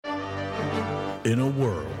In a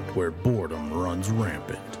world where boredom runs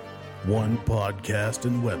rampant, one podcast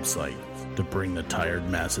and website to bring the tired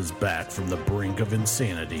masses back from the brink of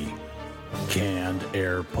insanity.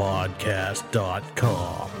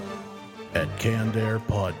 CannedAirPodcast.com. At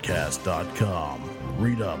CannedAirPodcast.com,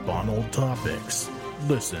 read up on old topics,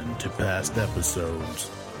 listen to past episodes,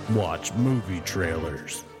 watch movie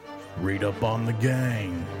trailers, read up on the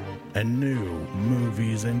gang, and new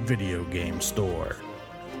movies and video game store.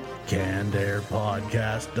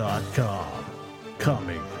 CannedAirPodcast.com.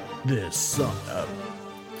 Coming this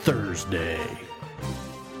Thursday.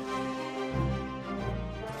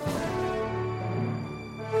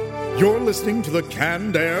 You're listening to the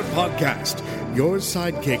Canned Air Podcast, your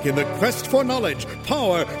sidekick in the quest for knowledge,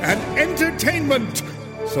 power, and entertainment.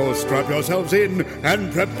 So strap yourselves in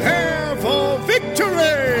and prepare for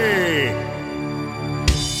victory!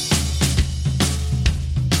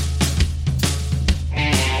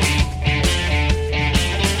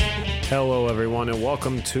 Hello, everyone, and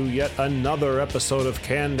welcome to yet another episode of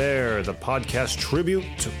Canned Air, the podcast tribute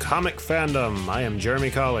to comic fandom. I am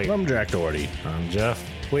Jeremy Colley. I'm Jack Doherty. I'm Jeff.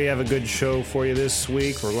 We have a good show for you this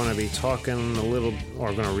week. We're going to be talking a little,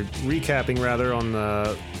 or going to recapping rather, on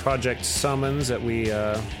the Project Summons that we.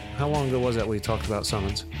 How long ago was that we talked about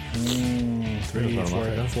Summons? 4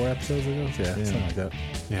 episodes ago? Yeah, something like that.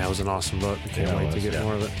 Yeah, it was an awesome book. I can't wait to get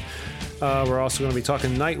more of it. Yeah. We're also going to be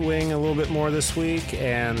talking Nightwing a little bit more this week,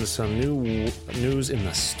 and some new news in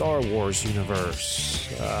the Star Wars universe.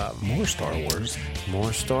 More Star Wars.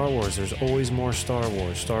 More Star Wars. There's always more Star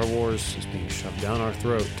Wars. Star Wars is being shoved down our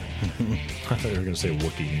throat. I thought you were going to say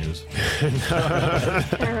Wookiee news.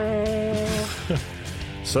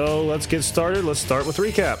 So let's get started. Let's start with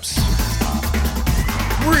recaps.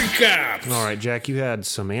 Recaps! All right, Jack, you had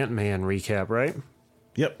some Ant-Man recap, right?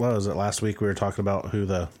 Yep, what was it? Last week we were talking about who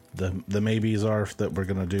the maybes are that we're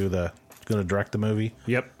going to direct the movie.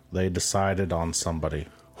 Yep. They decided on somebody.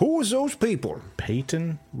 Who was those people?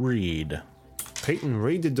 Peyton Reed. Peyton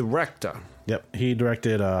Reed, the director. Yep, he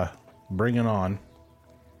directed Bring It On,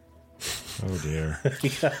 Oh, dear.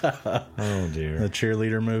 Oh, dear. the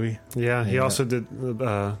cheerleader movie. Yeah, he also did.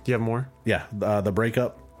 Do you have more? Yeah, the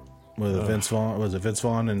breakup with Vince Vaughn. Was it Vince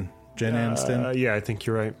Vaughn and Jen Aniston? Yeah, I think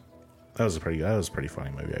you're right. That was a pretty funny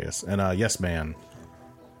movie, I guess. And Yes Man,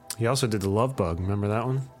 He also did The Love Bug. Remember that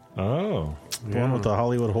one? Oh. the one with the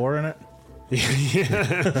Hollywood whore in it.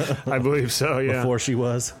 Yeah, I believe so. Yeah. Before she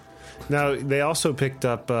was. Now they also picked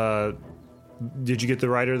up. Did you get the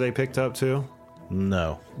writer they picked up too?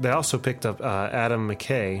 No. They also picked up Adam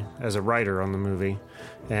McKay as a writer on the movie,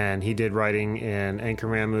 and he did writing in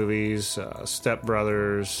Anchorman movies, Step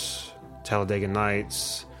Brothers, Talladega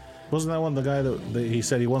Nights. Wasn't that one the guy that he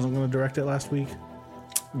said he wasn't going to direct it last week?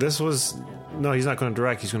 This was no, he's not going to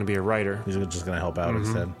direct. He's going to be a writer. He's just going to help out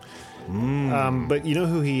instead. But you know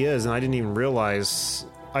who he is, and I didn't even realize.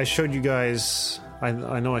 I showed you guys.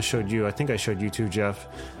 I know I showed you. I think I showed you too, Jeff.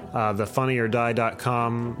 The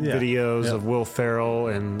FunnyOrDie.com videos of Will Ferrell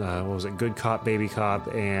and what was it, Good Cop, Baby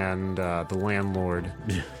Cop, and The Landlord.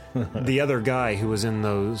 The other guy who was in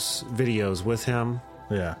those videos with him,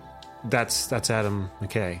 Yeah. that's Adam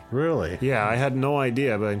McKay. Really? Yeah, I had no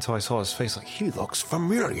idea, but until I saw his face, like, he looks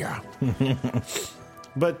familiar.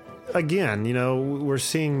 But again, you know, we're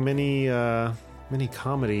seeing many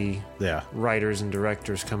comedy writers and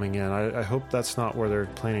directors coming in. I hope that's not where they're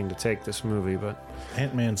planning to take this movie, but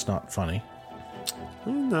Ant-Man's not funny.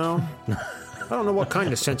 no. I don't know what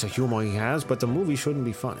kind of sense of humor he has, but the movie shouldn't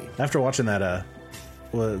be funny. After watching that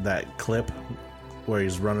that clip where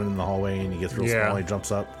he's running in the hallway and he gets real small, he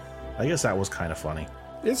jumps up. I guess that was kind of funny.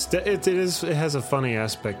 It has a funny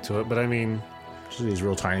aspect to it, but I mean, He's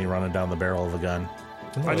real tiny running down the barrel of a gun.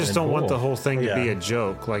 I just don't want the whole thing to be Yeah. a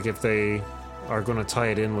joke. Like if they are going to tie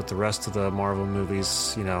it in with the rest of the Marvel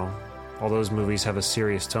movies, you know, all those movies have a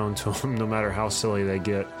serious tone to them, no matter how silly they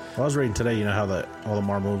get. Well, I was reading today, you know how all the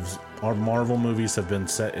Marvel movies have been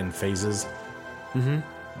set in phases. Mm-hmm.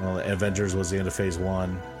 Well, Avengers was the end of Phase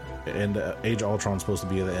 1, and Age of Ultron's supposed to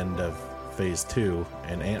be the end of Phase 2,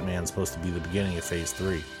 and Ant-Man's supposed to be the beginning of Phase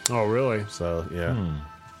 3. Oh, really? So, yeah.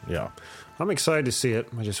 Yeah. I'm excited to see it.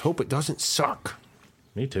 I just hope it doesn't suck.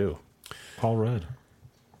 Me too. Paul Rudd.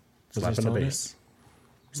 Slapping the bass.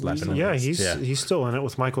 Slapping the Yeah, bass. he's still in it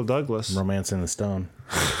with Michael Douglas. Romancing the Stone.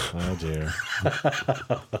 Oh, dear.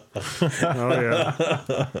 Oh,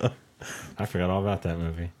 yeah. I forgot all about that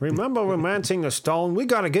movie. Remember Romancing the Stone? We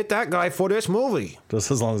got to get that guy for this movie. Just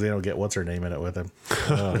as long as they don't get what's her name in it with him.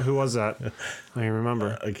 Who was that? I don't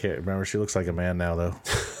remember. I can't remember. She looks like a man now, though.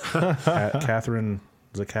 Catherine.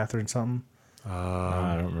 Was it Catherine something?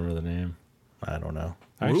 I don't remember the name. I don't know.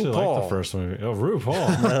 I actually like RuPaul. the first movie. Oh,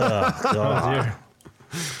 RuPaul. God,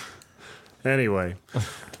 Anyway.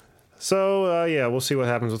 So, yeah, we'll see what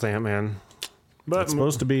happens with Ant-Man. But It's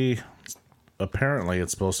supposed to be. Apparently,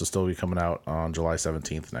 it's supposed to still be coming out on July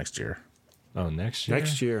 17th next year. Oh, next year?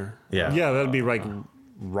 next year. Yeah. Yeah, that'd be like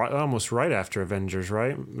almost right after Avengers,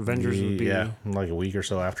 right? Avengers would be... Yeah, like a week or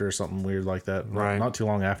so after, or something weird like that. Right. Not too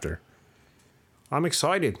long after. I'm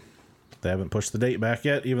excited. They haven't pushed the date back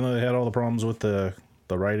yet, even though they had all the problems with the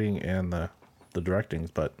writing and the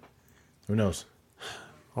directings, but who knows?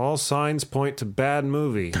 All signs point to bad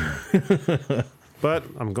movie. But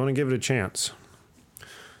I'm going to give it a chance.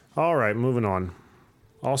 All right, moving on.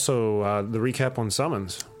 Also, the recap on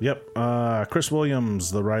Summons. Yep. Chris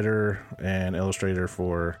Williams, the writer and illustrator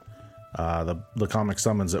for the comic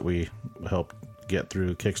Summons that we helped get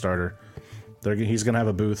through Kickstarter. He's going to have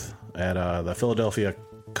a booth at the Philadelphia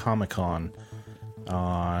Comic-Con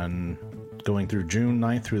on going through June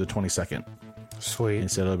 9th through the 22nd. Sweet. He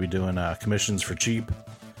said he'll be doing commissions for cheap,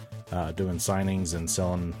 doing signings and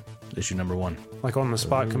selling issue number 1. Like on the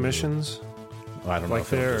spot commissions? I don't know Like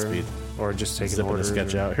if it'll just be or just taking zipping the orders?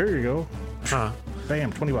 sketch out. Here you go. Huh.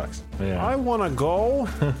 Bam, $20. Yeah. I want to go.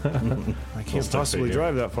 I can't stick possibly figure.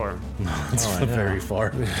 drive that far. It's very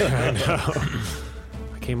far. I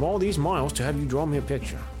came all these miles to have you draw me a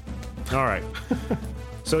picture. All right.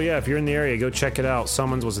 So yeah, if you're in the area, go check it out.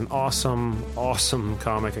 Summons was an awesome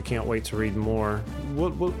comic. I can't wait to read more.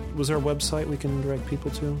 What was there a website we can direct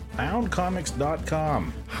people to?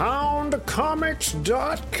 Houndcomics.com.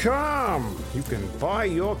 Houndcomics.com. You can buy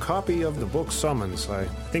your copy of the book Summons. I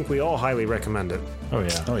think we all highly recommend it. Oh,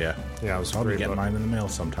 yeah. Oh yeah. Yeah, it was a I'll be great getting book. mine in the mail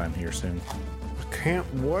sometime here soon. Can't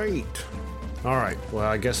wait. All right. Well,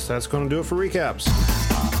 I guess that's going to do it for recaps.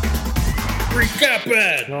 Recap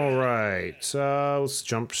it! All right. Let's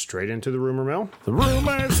jump straight into the rumor mill. The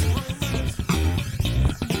rumors.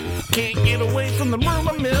 Can't get away from the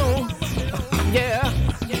rumor mill. Yeah.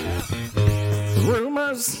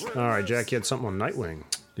 Rumors. All right, Jack, you had something on Nightwing.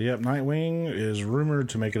 Yep, Nightwing is rumored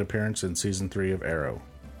to make an appearance in season 3 of Arrow.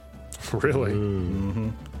 Really? Mm-hmm.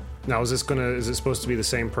 Now, is it supposed to be the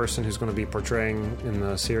same person who's going to be portraying in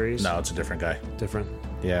the series? No, it's a different guy. Different?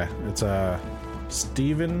 Yeah, it's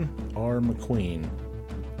Stephen R. McQueen.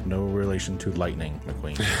 No relation to Lightning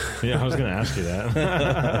McQueen. Yeah, I was going to ask you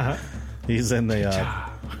that. He's in the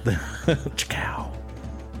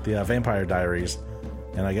Vampire Diaries,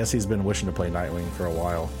 and I guess he's been wishing to play Nightwing for a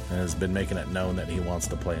while, and has been making it known that he wants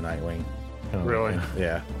to play Nightwing. Really?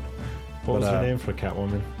 Yeah. What was But, her name for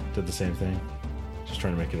Catwoman? Did the same thing. Just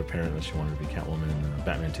trying to make it apparent that she wanted to be Catwoman in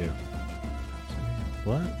Batman 2.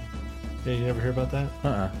 What? Yeah, you never hear about that?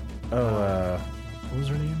 What was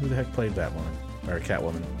her name? Who the heck played Batwoman or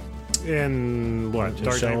Catwoman? In what?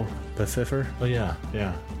 Dark Michelle Knight? Pfeiffer. Oh, yeah,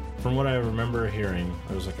 yeah. From what I remember hearing,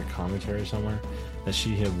 there was like a commentary somewhere that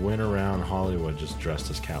she had went around Hollywood just dressed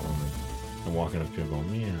as Catwoman and walking up to people going,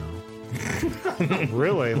 meow.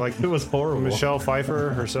 Really? Like It was horrible. Michelle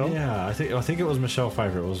Pfeiffer herself? Yeah, I think it was Michelle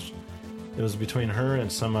Pfeiffer. It was between her and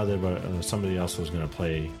somebody else was going to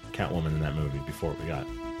play Catwoman in that movie before we got,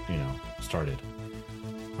 started.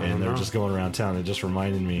 And they were just going around town. It just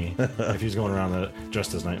reminded me if he's going around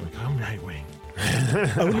dressed as Nightwing. I'm Nightwing.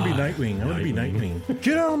 I want to be Nightwing. I want to be Nightwing.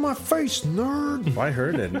 Get out of my face, nerd! Well, I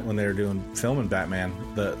heard it when they were filming Batman.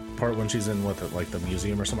 The part when she's in the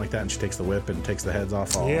museum or something like that, and she takes the whip and takes the heads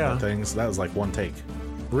off all the things. That was like one take.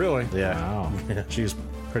 Really? Yeah. Wow. She's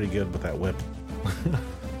pretty good with that whip.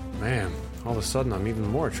 Man, all of a sudden I'm even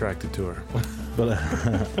more attracted to her. But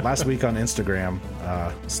last week on Instagram,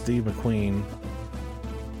 Steve McQueen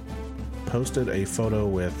posted a photo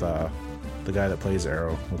with the guy that plays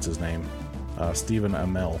Arrow. What's his name? Stephen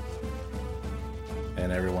Amell.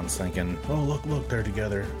 And everyone's thinking, "Oh, look, they're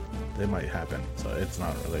together. They might happen." So it's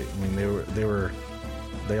not really. I mean,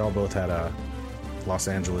 they all both had Los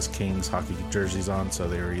Angeles Kings hockey jerseys on, so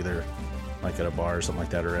they were either like at a bar or something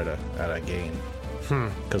like that, or at a game,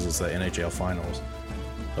 because it's the NHL Finals.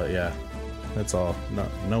 But yeah, that's all.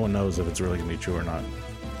 No one knows if it's really gonna be true or not.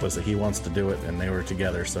 Was that he wants to do it, and they were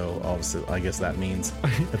together, so obviously, I guess that means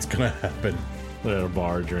it's gonna happen. They're at a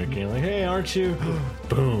bar drinking, like, hey, aren't you?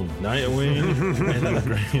 Boom, Nightwing, and then the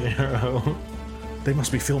Green Arrow. They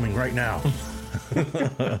must be filming right now.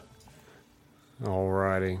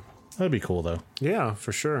 Alrighty. That'd be cool, though. Yeah,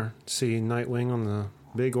 for sure. See Nightwing on the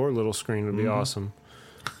big or little screen would be awesome.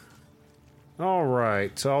 All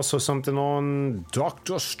right. Also, something on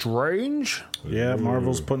Doctor Strange. Yeah,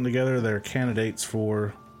 Marvel's putting together their candidates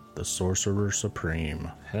for the Sorcerer Supreme.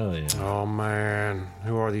 Hell yeah. Oh, man.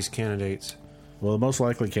 Who are these candidates? Well, the most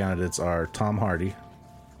likely candidates are Tom Hardy,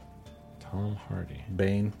 Tom Hardy.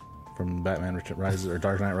 Bane from Batman Rises or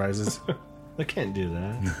Dark Knight Rises. They can't do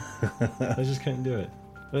that. They just couldn't do it.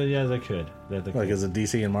 But yeah, they could. They Like, could. is it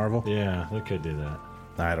DC and Marvel? Yeah, they could do that.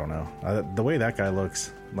 I don't know. The way that guy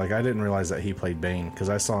looks, like, I didn't realize that he played Bane because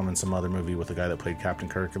I saw him in some other movie with the guy that played Captain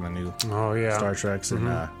Kirk in the new Star Treks. And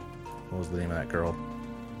what was the name of that girl?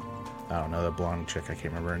 I don't know, that blonde chick. I can't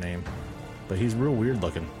remember her name. But he's real weird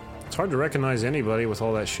looking. It's hard to recognize anybody with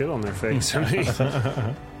all that shit on their face. I mean,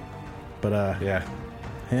 But yeah,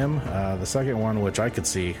 him. The second one, which I could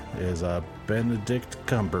see, is Benedict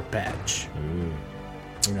Cumberbatch. Ooh.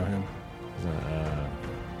 You know him?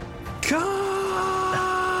 Con!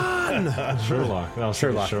 Sherlock. No,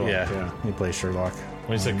 Sherlock. Yeah, he plays Sherlock.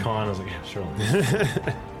 When he said Con, I was like, yeah, Sherlock.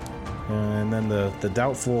 And then the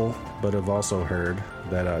doubtful, but have also heard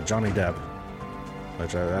that Johnny Depp,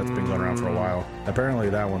 which that's been going around for a while. Apparently,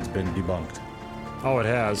 that one's been debunked. Oh, it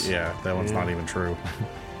has. Yeah, that one's not even true.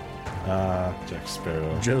 Jack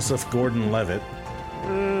Sparrow. Joseph Gordon-Levitt.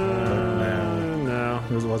 No.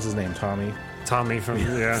 What's his name? Tommy from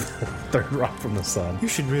Third Rock from the Sun. You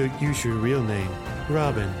should really use your real name,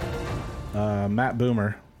 Robin. Matt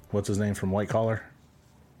Boomer. What's his name from White Collar?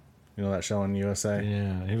 You know that show on USA?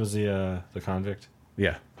 Yeah, he was the convict.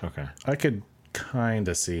 Yeah. Okay. I could kind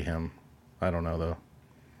of see him. I don't know though.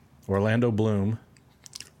 Orlando Bloom.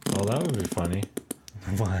 Well, that would be funny.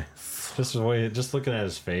 Why? Just the way, just looking at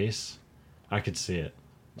his face, I could see it.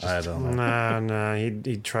 I don't know. Nah.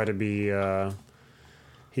 He'd try to be.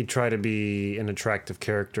 He'd try to be an attractive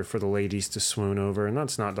character for the ladies to swoon over, and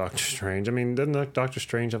that's not Doctor Strange. I mean, doesn't Doctor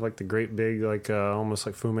Strange have like the great big, like almost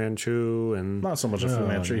like Fu Manchu and? Not so much a Fu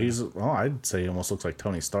Manchu. He's I'd say he almost looks like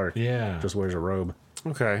Tony Stark. Yeah. Just wears a robe.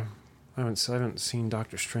 Okay, I haven't seen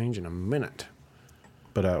Doctor Strange in a minute.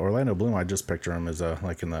 But Orlando Bloom, I just picture him as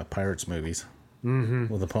like in the Pirates movies,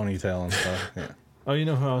 with a ponytail and stuff. Yeah. Oh, you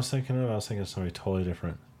know who I was thinking of? I was thinking of somebody totally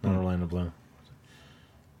different. Not Orlando Bloom.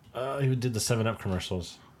 He did the 7-Up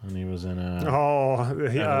commercials, and he was in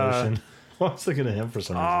Evolution. I was thinking of him for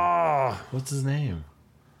some reason. What's his name?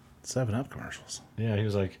 7-Up commercials. Yeah, he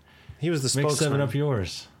was like, he was the make spokesman. 7-Up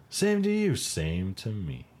yours. Same to you, same to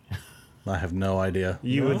me. I have no idea.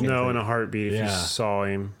 You would know in a heartbeat if you saw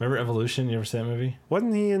him. Remember Evolution? You ever see that movie?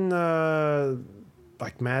 Wasn't he in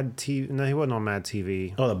like Mad TV? No, he wasn't on Mad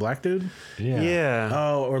TV. Oh, the black dude? Yeah.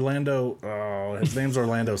 Oh, Orlando. Oh, his name's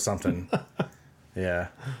Orlando something. Yeah.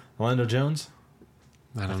 Orlando Jones?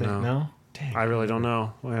 I don't know. No? Dang. I really don't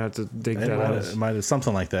know. I have to dig that out. It might have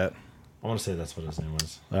something like that. I want to say that's what his name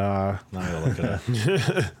was. Now I gotta look it up.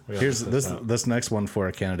 Here's this next one for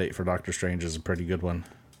a candidate for Doctor Strange is a pretty good one.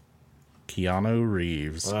 Keanu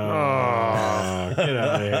Reeves. Get out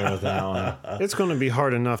of here with that one. It's going to be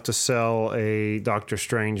hard enough to sell a Doctor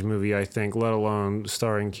Strange movie, I think, let alone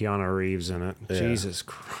starring Keanu Reeves in it. Yeah. Jesus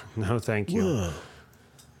Christ. No, thank you. Whoa.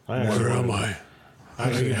 Where am I?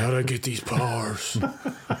 How'd I get these powers? It's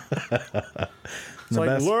like,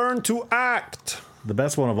 best- learn to act. The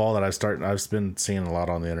best one of all that I've been seeing a lot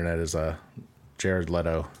on the internet is Jared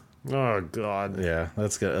Leto. Oh, God. Yeah,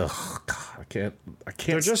 that's good. Ugh, God, I can't.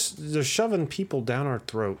 They're shoving people down our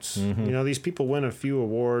throats. Mm-hmm. You know, these people win a few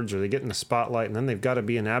awards or they get in the spotlight and then they've got to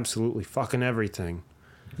be in absolutely fucking everything.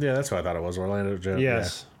 Yeah, that's what I thought it was. Orlando Jones.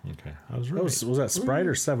 Yes. Yeah. Okay. I was That right. was that Sprite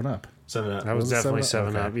or 7-Up? 7-Up. That was Was it definitely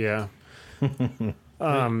 7 7 Up? Up, yeah.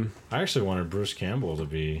 I actually wanted Bruce Campbell to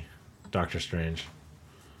be Doctor Strange.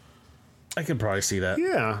 I could probably see that.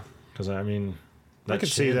 Yeah. Because, I mean, that could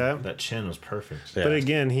see that. That chin was perfect. Yeah. But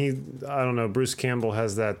again, I don't know, Bruce Campbell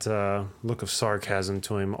has that look of sarcasm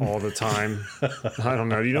to him all the time. I don't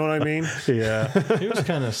know. Do you know what I mean? Yeah. He was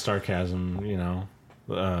kind of sarcasm, you know,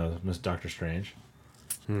 Miss Doctor Strange.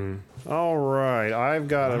 All right. I've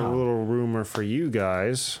got a little rumor for you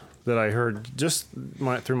guys that I heard just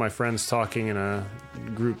through my friends talking in a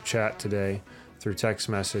group chat today through text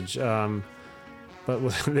message. But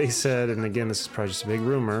what they said, and again, this is probably just a big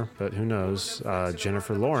rumor, but who knows?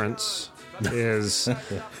 Jennifer Lawrence has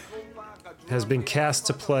been cast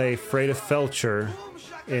to play Freda Felcher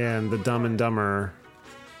in the Dumb and Dumber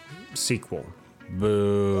sequel.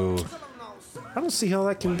 Boo. I don't see how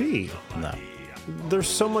that can be. No. They're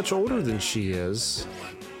so much older than she is.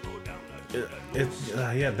 They're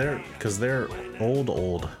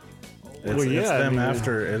old. It's them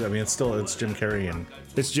after. It's Jim Carrey and.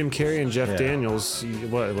 It's Jim Carrey and Jeff Daniels.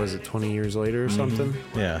 What was it? 20 years later or something?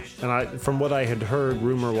 Yeah. And from what I had heard,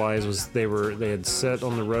 rumor-wise, was they had set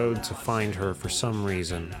on the road to find her for some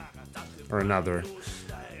reason or another.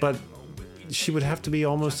 But she would have to be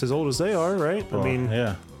almost as old as they are, right? Well, I mean,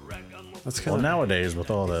 yeah. that's Well, kind of. nowadays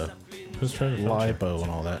with all the Who's trying to find lipo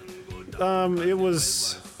and all that. It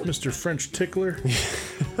was. Mr. French Tickler.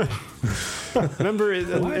 Remember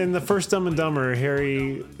in the first Dumb and Dumber,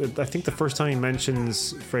 Harry, I think the first time he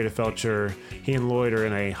mentions Freda Felcher, he and Lloyd are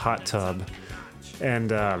in a hot tub.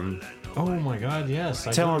 And oh my God, yes.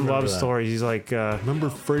 telling love stories. He's like, remember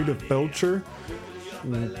Freda Felcher?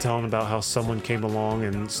 And telling about how someone came along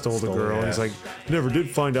and stole the girl. Yeah. He's like, never did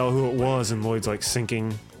find out who it was. And Lloyd's like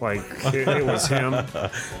sinking, like it was him.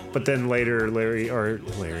 But then later,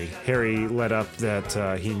 Harry let up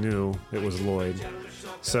that he knew it was Lloyd.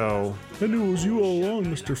 So I knew it was you all along,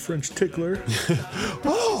 Mr. French Tickler.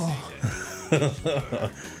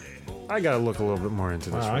 I gotta look a little bit more into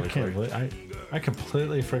this. Wow, really quick. I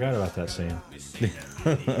completely forgot about that scene.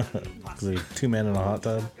 The 2 men in a hot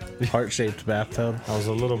tub, heart-shaped bathtub. I was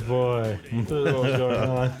a little boy. What was going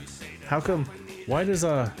on? How come? Why does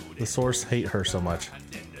the Source hate her so much?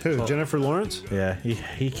 Who? Jennifer Lawrence? Yeah,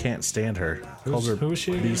 he can't stand her. Calls her who is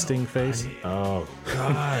she? Bee Sting face. Oh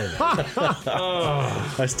God!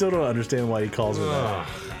 I still don't understand why he calls her that.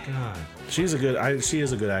 God! She is a good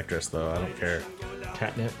actress, though. I don't care.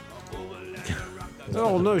 Catnip.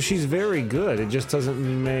 Oh no, she's very good. It just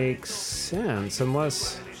doesn't make sense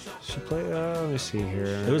unless she played. Let me see here.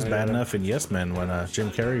 It was bad enough in Yes Men when Jim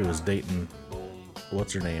Carrey was dating.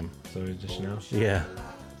 What's her name? Zoe Deschanel. Yeah,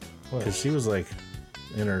 What? because she was like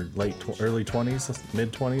in her early 20s,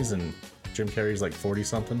 mid 20s, and Jim Carrey's like 40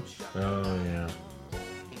 something. Oh yeah.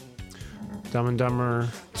 Dumb and Dumber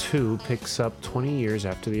 2 picks up 20 years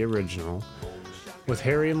after the original, with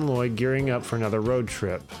Harry and Lloyd gearing up for another road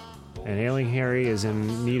trip. And ailing Harry is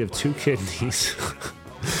in need of 2 kidneys.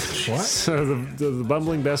 What? So the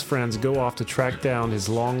bumbling best friends go off to track down his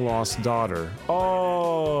long-lost daughter.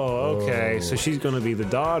 Oh, okay. So she's going to be the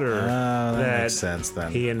daughter That makes sense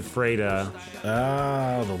then. he and Freda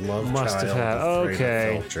The love must child have had. of Freda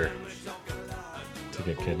Okay. Felcher. To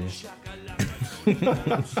get kidneys.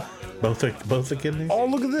 Both the kidneys? Oh,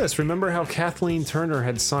 look at this. Remember how Kathleen Turner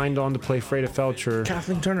had signed on to play Freda Felcher?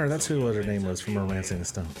 Kathleen Turner, that's who her name was from Romancing the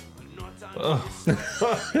Stone.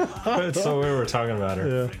 It's so weird we're talking about her.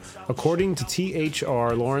 Yeah. According to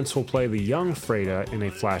THR, Lawrence will play the young Freda in a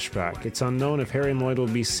flashback. It's unknown if Harry and Lloyd will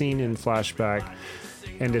be seen in flashback,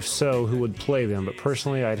 and if so, who would play them. But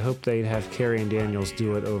personally, I'd hope they'd have Carey and Daniels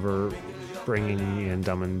do it over bringing in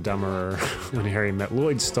Dumb and Dumber when Harry met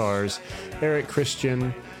Lloyd stars Eric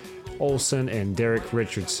Christian Olsen and Derek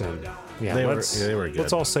Richardson. Yeah, They were good.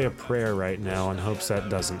 Let's all say a prayer right now in hopes that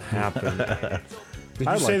doesn't happen. Did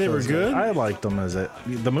you I say liked they were those good? guys. I liked them as it.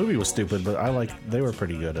 The movie was stupid, but they were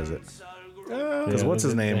pretty good as it. Because what's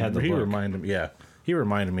his name? He reminded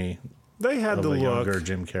me They had of the a look. younger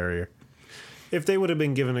Jim Carrey. If they would have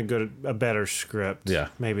been given a better script, Yeah.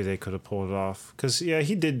 maybe they could have pulled it off. Because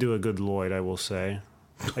he did do a good Lloyd, I will say,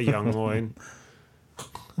 a young Lloyd.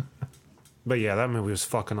 But yeah, that movie was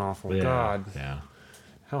fucking awful. Yeah. God, Yeah.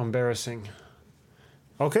 how embarrassing.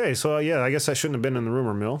 Okay, so I guess I shouldn't have been in the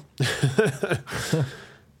rumor mill.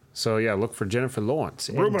 So yeah, look for Jennifer Lawrence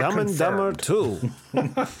in Rumor Dumb and Dumber confirmed.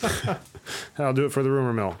 2. I'll do it for the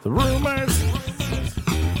rumor mill. The rumors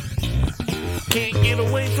can't get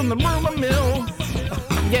away from the rumor mill.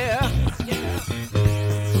 Yeah.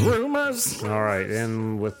 The rumors. All right,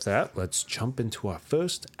 and with that, let's jump into our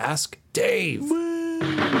first Ask Dave.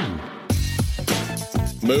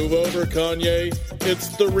 Move over, Kanye. It's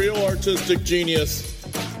the real artistic genius.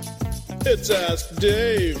 It's Ask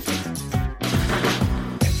Dave.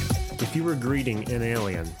 If you were greeting an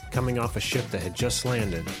alien coming off a ship that had just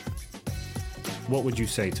landed, what would you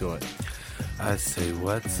say to it? I say,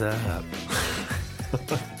 what's up?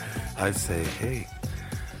 I say, hey,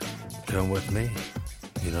 come with me.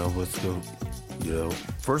 Let's go.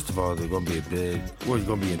 First of all, they're going to be he's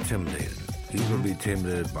going to be intimidated. He's going to be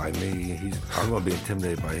intimidated by me. I'm going to be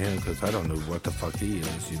intimidated by him because I don't know what the fuck he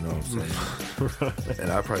is, you know what I'm saying?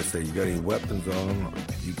 And I probably say, you got any weapons on him?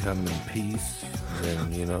 You come in peace?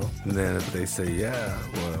 And then if they say, yeah,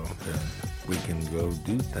 well, then we can go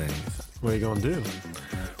do things. What are you going to do?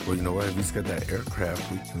 Well, you know what? If he's got that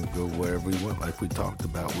aircraft, we can go wherever we want. Like we talked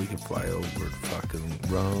about, we can fly over fucking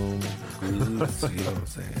Rome, Greece, you know what I'm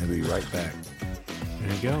saying? And be right back.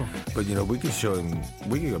 There you go. But, we can show him,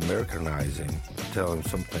 we can Americanize him, tell him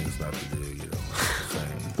some things not to do, you know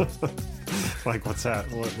what I'm saying? Like, what's that?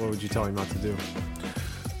 What would you tell him not to do?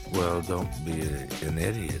 Well, don't be an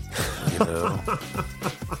idiot,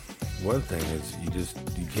 One thing is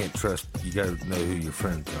you can't trust, you got to know who your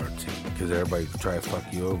friends are too, because everybody can try to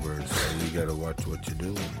fuck you over, so you got to watch what you're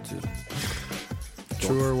doing too.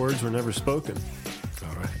 Truer words were never spoken.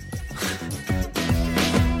 All right.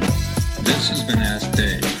 This has been Ask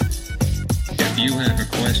Dave. If you have a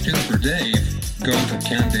question for Dave, go to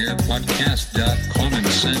candairpodcast.com and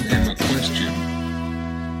send him a question.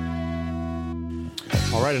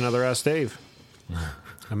 All right, another Ask Dave.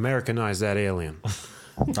 Americanize that alien.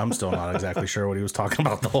 I'm still not exactly sure what he was talking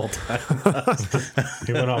about the whole time.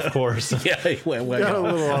 He went off course. Yeah, he went way Got a off.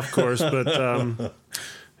 little off course, but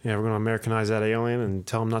yeah, we're going to Americanize that alien and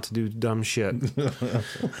tell him not to do dumb shit.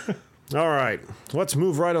 All right, let's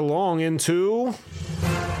move right along into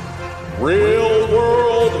Real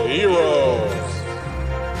World Heroes.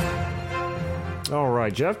 All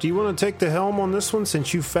right, Jeff, do you want to take the helm on this one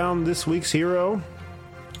since you found this week's hero?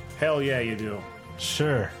 Hell yeah, you do.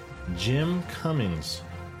 Sure. Jim Cummings.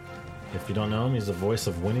 If you don't know him, he's the voice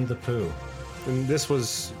of Winnie the Pooh. And this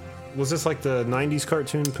was this like the 90s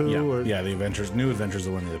cartoon Pooh? Yeah, Or? yeah, the New Adventures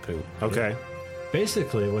of Winnie the Pooh. Okay.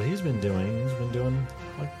 Basically, what he's been doing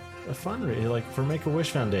like a fundraiser, like for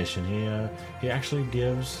Make-A-Wish Foundation. He actually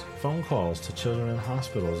gives phone calls to children in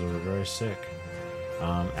hospitals who are very sick.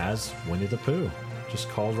 As Winnie the Pooh, just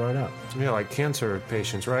calls right up. Yeah, like cancer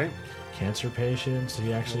patients, right? Cancer patients.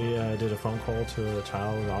 He actually did a phone call to a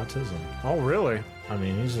child with autism. Oh, really? I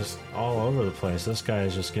mean, he's just all over the place. This guy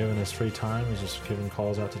is just giving his free time. He's just giving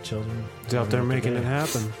calls out to children. He's out there making it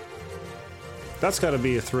happen. That's got to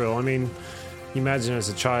be a thrill. I mean, you imagine as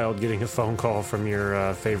a child getting a phone call from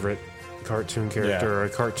your favorite cartoon character or a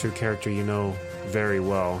cartoon character you know very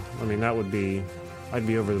well. I mean, that would be... I'd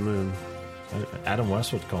be over the moon. Adam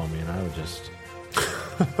West would call me, and I would just...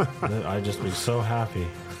 I'd just be so happy.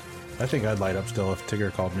 I think I'd light up still if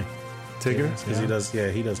Tigger called me. Tigger? Because he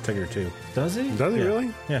does Tigger too. Does he? Does he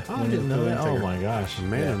really? Yeah. Oh, I didn't know that. Oh my gosh.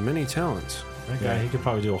 Man, many talents. That guy, he could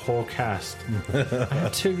probably do a whole cast. I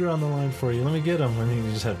have Tigger on the line for you. Let me get him. And then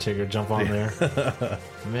you just have Tigger jump on there.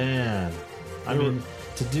 Man. I mean,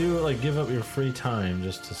 to do, like, give up your free time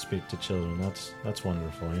just to speak to children, that's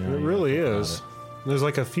wonderful. You know, It really is. There's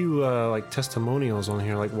like a few like testimonials on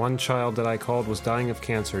here. Like one child that I called was dying of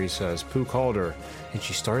cancer, he says. Pooh called her, and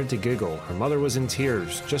she started to giggle. Her mother was in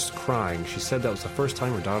tears, just crying. She said that was the first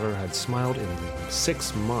time her daughter had smiled in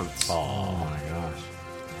 6 months. Oh my gosh.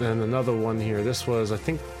 And another one here. This was, I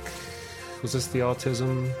think, was this the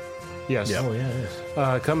autism? Yes. Oh, yeah, it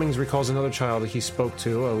is. Cummings recalls another child that he spoke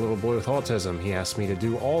to, a little boy with autism. He asked me to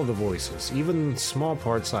do all the voices, even small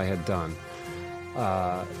parts I had done.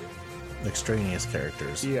 Extraneous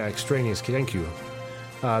characters. Yeah, extraneous. Thank you.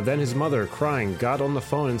 Then his mother, crying, got on the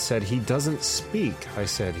phone and said, "He doesn't speak." I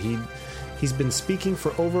said, he's been speaking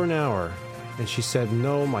for over an hour. And she said,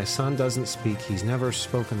 "No, my son doesn't speak. He's never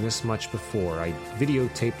spoken this much before. I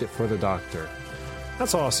videotaped it for the doctor."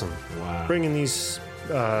 That's awesome. Wow. Bringing these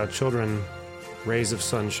children rays of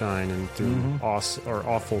sunshine and through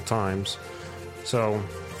awful times. So,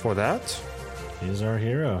 for that, He's our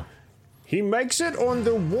hero. he makes it on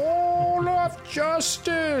the Wall of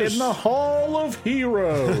Justice. In the Hall of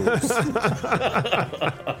Heroes.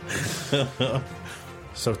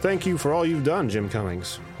 So thank you for all you've done, Jim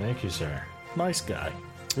Cummings. Thank you, sir. Nice guy.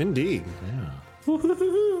 Indeed. Yeah.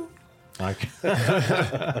 Like,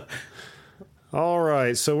 All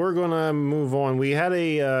right, so we're going to move on. We had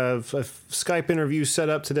a Skype interview set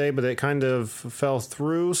up today, but it kind of fell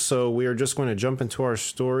through, so we are just going to jump into our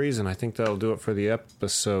stories, and I think that'll do it for the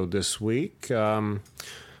episode this week. I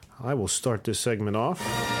will start this segment off.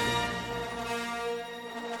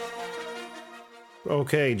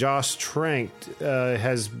 Okay, Josh Trank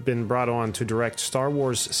has been brought on to direct Star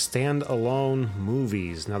Wars standalone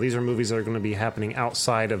movies. Now, these are movies that are going to be happening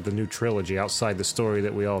outside of the new trilogy, outside the story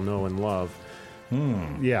that we all know and love.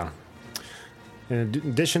 Yeah. In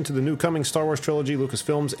addition to the new coming Star Wars trilogy,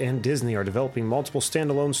 Lucasfilms and Disney are developing multiple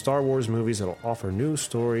standalone Star Wars movies that will offer new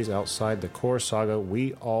stories outside the core saga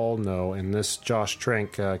we all know. And this Josh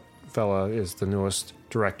Trank fella is the newest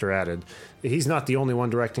director added. He's not the only one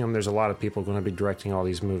directing them. There's a lot of people going to be directing all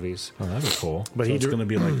these movies. oh, that'd be cool. But So it's going to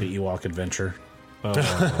be like the Ewok adventure.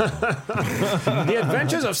 The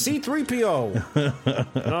Adventures of C-3PO.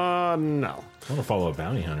 No. I want to follow a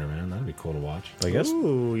bounty hunter, man. That'd be cool to watch. I guess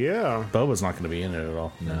Ooh, yeah. Boba's not going to be in it at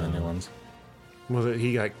all. No. In the new ones. Was it?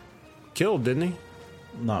 He got killed, didn't he?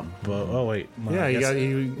 Not Bo. Oh, wait. Well, Yeah, I guess-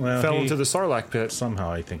 he well, fell he- into the Sarlacc pit.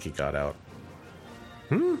 Somehow I think he got out.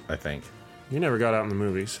 I think. He never got out in the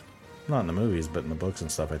movies. Not in the movies, but in the books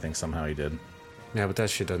and stuff, I think somehow he did. Yeah, but that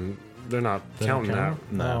shit doesn't. They're not They don't counting that.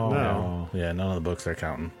 count? No. No. Yeah, none of the books they're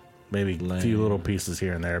counting. Maybe a Lame. few little pieces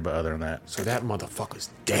here and there, but other than that. So that motherfucker's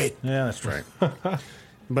dead. Yeah, that's right.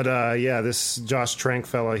 But yeah, this Josh Trank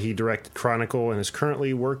fella, he directed Chronicle and is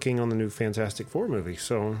currently working on the new Fantastic Four movie.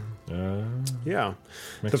 So yeah,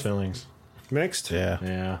 Mixed feelings. mixed. Yeah.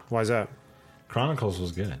 Yeah. Why's that? Chronicles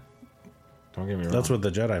was good. Don't get me wrong. That's with the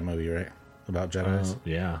Jedi movie, right? about Jedis.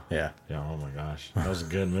 Yeah. Yeah. Oh my gosh, that was a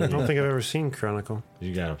good I movie. don't think I've ever seen Chronicle.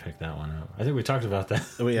 You got to pick that one up. I think we talked about that.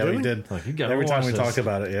 Oh, yeah, we did. Like, you gotta every time watch we this. talk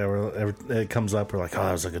about it, yeah, it comes up. We're like, oh,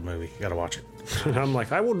 that was a good movie. You got to watch it. And I'm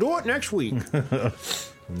like, I will do it next week.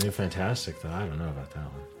 New Fantastic, though. I don't know about that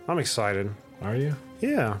one. I'm excited. Are you?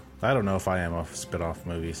 Yeah. I don't know if I am off spin-off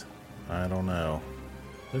movies. I don't know.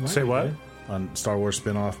 It might Say be what? good. On Star Wars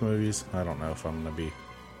spin-off movies, I don't know if I'm going to be...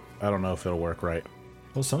 I don't know if it'll work right.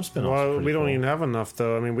 Well, some spin-offs. Well, are we pretty don't cool. even have enough,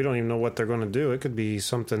 though. I mean, we don't even know what they're going to do. It could be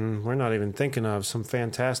something we're not even thinking of, some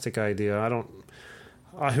fantastic idea. I don't...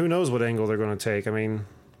 who knows what angle they're going to take? I mean,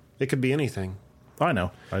 it could be anything. I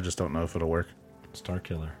know. I just don't know if it'll work. Star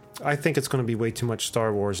Killer. I think it's going to be way too much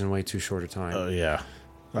Star Wars in way too short a time. Yeah.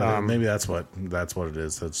 I think maybe that's what it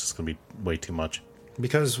is. It's just going to be way too much.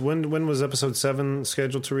 Because when was Episode 7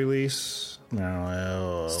 scheduled to release?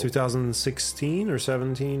 No, It's 2016 or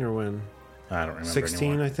 17 or when? I don't remember 16,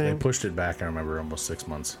 anymore. I think. They pushed it back, I remember, almost 6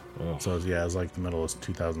 months. Oh. So, yeah, it was like the middle of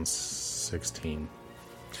 2016.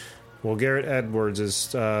 Well, Garrett Edwards is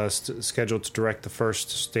scheduled to direct the first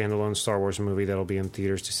standalone Star Wars movie that'll be in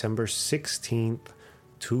theaters December 16th,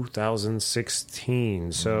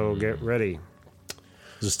 2016. So get ready.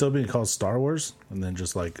 Is it still being called Star Wars? And then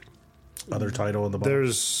just like other title in the bottom?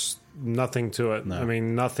 There's nothing to it. No. I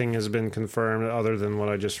mean, nothing has been confirmed other than what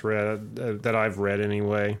I just read, that I've read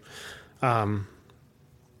anyway.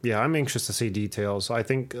 Yeah, I'm anxious to see details. I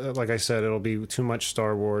think, like I said, it'll be too much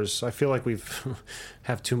Star Wars. I feel like we've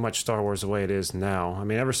have too much Star Wars the way it is now. I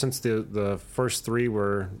mean, ever since the first 3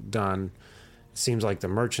 were done, it seems like the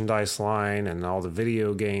merchandise line and all the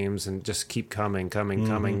video games and just keep coming.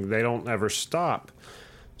 They don't ever stop.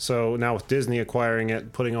 So now with Disney acquiring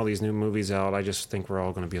it, putting all these new movies out, I just think we're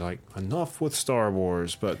all going to be like, enough with Star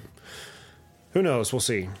Wars. But who knows? We'll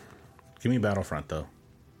see. Give me Battlefront, though.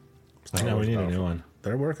 I know we need a new Battlefront. one.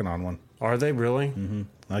 They're working on one. Are they really? Mm-hmm.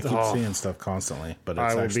 I keep seeing stuff constantly, but it's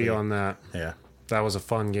I will actually, be on that. Yeah. That was a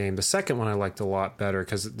fun game. The second one I liked a lot better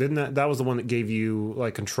because didn't that was the one that gave you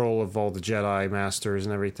like control of all the Jedi Masters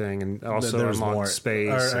and everything, and also There's unlocked more space.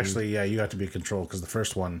 Or and- actually, yeah, you got to be controlled because the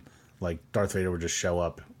first one, like Darth Vader would just show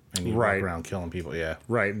up and you Right. walk around killing people. Yeah.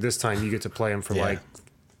 right. This time you get to play them for Yeah. like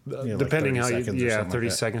Yeah, depending like 30 how you seconds or something 30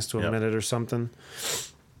 like that. seconds to a Yep. minute or something.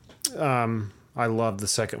 I loved the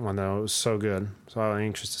second one though. It was so good. So I'm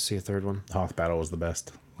anxious to see a third one. Hoth battle was the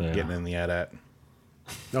best. Yeah. Getting in the AT-AT.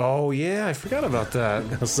 Oh yeah, I forgot about that.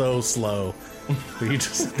 It was so slow. You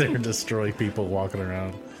just sit there and destroy people walking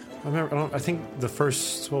around. I remember. I think the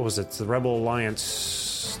first, what was it? The Rebel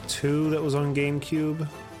Alliance 2 that was on GameCube.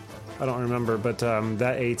 I don't remember, but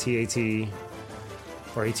that AT-AT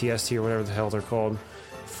or ATST or whatever the hell they're called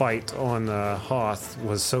fight on Hoth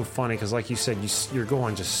was so funny because, like you said, you're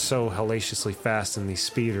going just so hellaciously fast in these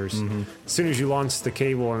speeders. Mm-hmm. As soon as you launch the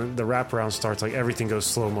cable and the wraparound starts, like everything goes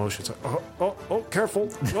slow motion. It's like, oh, careful,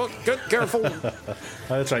 careful.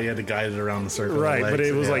 That's right. You had to guide it around the circle. of Right, but legs,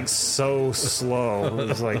 it was yeah. like so slow. It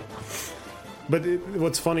was like, but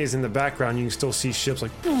what's funny is in the background you can still see ships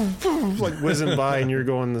like like whizzing by, and you're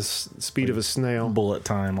going the speed of a snail. bullet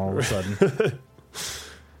time all of a sudden.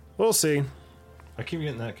 We'll see. I keep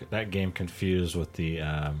getting that game confused with the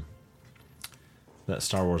that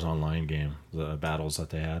Star Wars Online game, the battles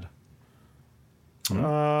that they had. Do you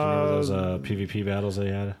remember those PvP battles they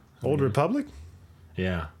had? Old Republic.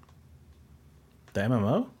 Yeah, The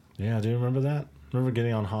MMO? yeah. Do you remember that? Remember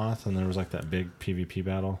getting on Hoth and there was like that big PvP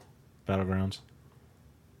battlegrounds.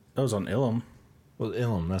 That was on Ilum. Well,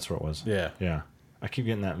 Ilum, that's what it was. Yeah. Yeah. I keep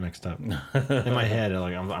getting that mixed up in my head.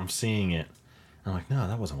 Like I'm seeing it. I'm like, no,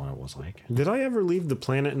 that wasn't what it was like. Did I ever leave the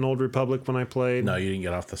planet in Old Republic when I played? No, you didn't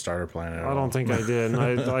get off the starter planet at I all. don't think I did.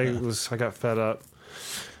 And I got fed up.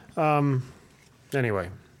 Anyway,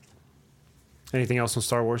 anything else on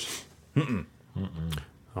Star Wars?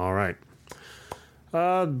 All right.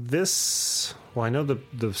 I know the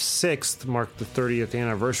 6th marked the 30th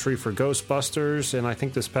anniversary for Ghostbusters, and I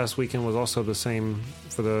think this past weekend was also the same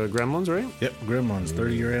for the Gremlins, right? Yep, Gremlins,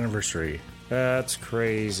 30-year anniversary. That's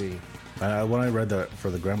crazy. When I read that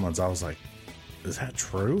for the Gremlins, I was like, is that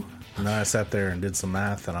true? And then I sat there and did some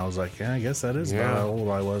math, and I was like, yeah, I guess that is about how old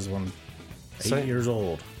I was when 8 years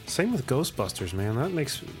old. Same with Ghostbusters, man.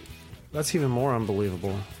 That's even more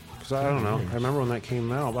unbelievable. Because I don't know. I remember when that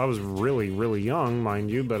came out. I was really, really young,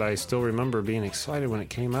 mind you, but I still remember being excited when it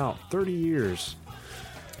came out. 30 years.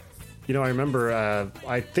 You know, I remember,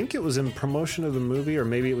 I think it was in promotion of the movie, or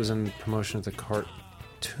maybe it was in promotion of the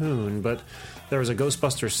cartoon, but there was a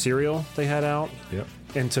Ghostbusters cereal they had out. Yep.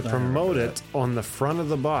 And to promote it, on the front of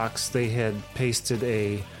the box, they had pasted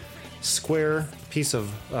a square piece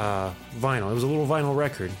of vinyl. It was a little vinyl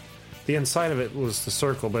record. The inside of it was the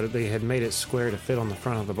circle, but they had made it square to fit on the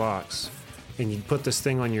front of the box. And you'd put this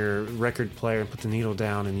thing on your record player and put the needle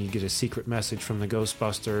down, and you'd get a secret message from the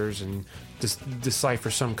Ghostbusters and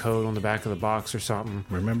decipher some code on the back of the box or something.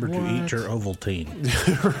 Remember to eat your Ovaltine.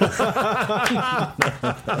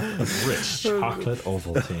 Rich chocolate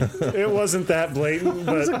Ovaltine. It wasn't that blatant,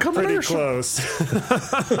 but pretty close.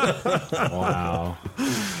 Wow.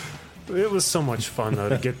 It was so much fun, though,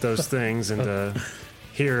 to get those things and to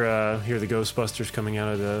hear the Ghostbusters coming out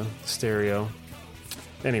of the stereo.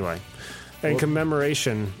 Anyway, in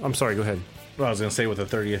commemoration... I'm sorry, go ahead. Well, I was going to say, with the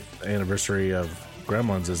 30th anniversary of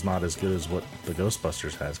Gremlins is not as good as what the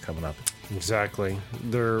Ghostbusters has coming up. Exactly.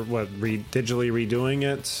 They're, digitally redoing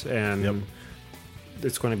it, and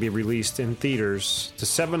it's going to be released in theaters to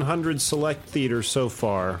 700 select theaters so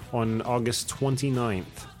far on August 29th.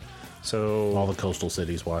 So all the coastal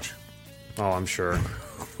cities watch. Oh, I'm sure.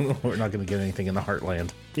 We're not going to get anything in the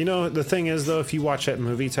heartland. You know, the thing is, though, if you watch at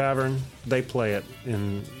Movie Tavern, they play it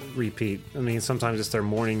in repeat. I mean, sometimes it's their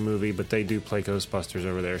morning movie, but they do play Ghostbusters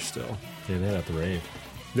over there still. Yeah, they had it at the rave.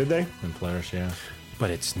 Did they? In Polaris, yeah. But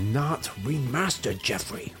it's not remastered,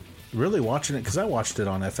 Jeffrey. Really watching it, because I watched it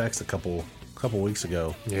on FX a couple weeks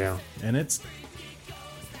ago. Yeah. And it's...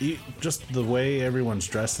 just the way everyone's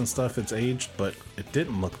dressed and stuff, it's aged, but it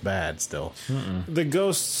didn't look bad still. The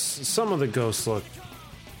ghosts, some of the ghosts look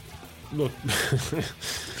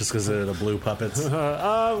just because they're the blue puppets.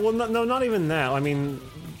 Well, no, not even that. I mean,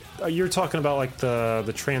 you're talking about like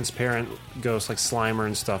the transparent ghosts, like Slimer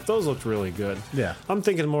and stuff. Those looked really good. Yeah, I'm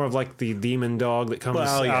thinking more of like the demon dog that comes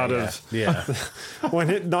out of when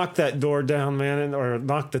it knocked that door down, man, or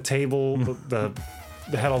knocked the table.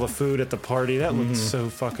 They had all the food at the party. That looked so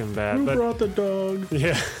fucking bad. Who brought the dog?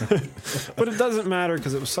 Yeah. But it doesn't matter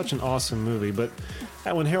because it was such an awesome movie. But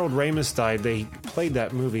when Harold Ramis died, they played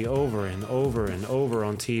that movie over and over and over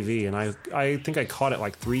on TV. And I think I caught it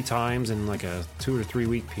like 3 times in like a 2 or 3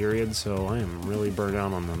 week period. So I am really burnt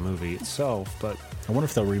out on the movie itself. But I wonder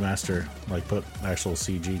if they'll remaster, like put actual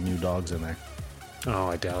CG new dogs in there. Oh,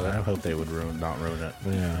 I doubt it. I hope they would not ruin it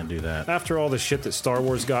and do that. After all the shit that Star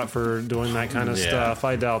Wars got for doing that kind of stuff,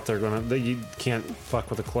 I doubt they're going to... You can't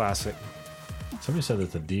fuck with a classic. Somebody said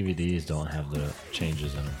that the DVDs don't have the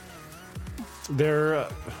changes in them. They're...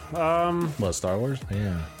 What, Star Wars?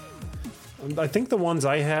 Yeah. I think the ones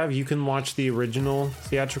I have, you can watch the original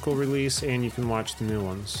theatrical release and you can watch the new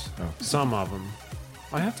ones. Oh. Some of them.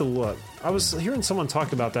 I have to look. I was hearing someone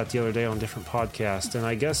talk about that the other day on a different podcast, and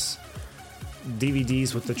I guess...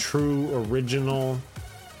 DVDs with the true original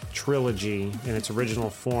trilogy in its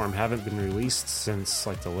original form haven't been released since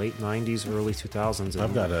like the late 90s, early 2000s.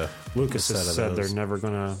 I've got Lucas has said they're never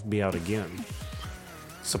going to be out again.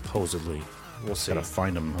 Supposedly. We'll see. Gotta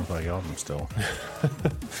find them if I got them still.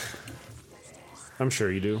 I'm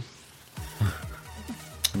sure you do.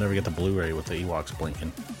 I never get the Blu-ray with the Ewoks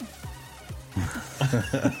blinking.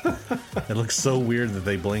 It looks so weird that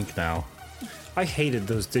they blink now. I hated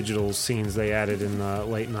those digital scenes they added in the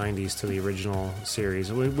late 90s to the original series.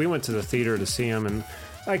 We went to the theater to see them, and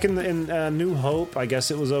like in New Hope, I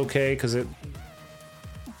guess it was okay because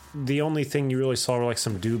the only thing you really saw were like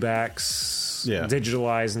some dewbacks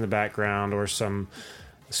digitalized in the background or some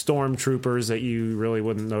stormtroopers that you really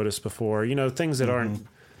wouldn't notice before. You know, things that aren't,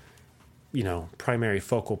 you know, primary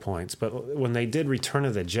focal points. But when they did Return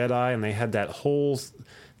of the Jedi and they had that whole...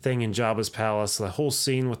 thing in Jabba's palace, the whole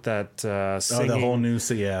scene with that singing. Oh, the whole new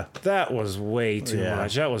that was way too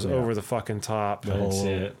much. That was over the fucking top. I didn't see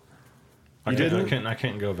it. I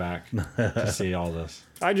couldn't go back to see all this.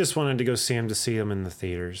 I just wanted to go see them in the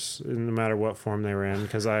theaters, no matter what form they were in,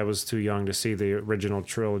 because I was too young to see the original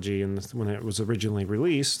trilogy when it was originally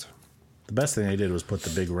released. The best thing they did was put the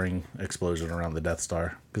big ring explosion around the Death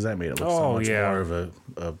Star, because that made it look so much more of a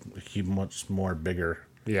much more bigger.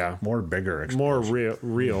 Yeah, more bigger, explosion. More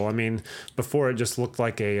real. I mean, before it just looked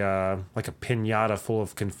like a pinata full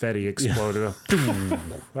of confetti exploded.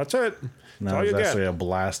 That's it. No, it was actually a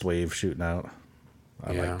blast wave shooting out.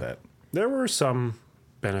 I like that. There were some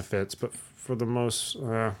benefits, but for the most,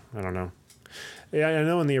 I don't know. Yeah, I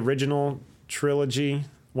know in the original trilogy,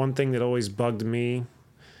 one thing that always bugged me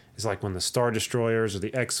is like when the Star Destroyers or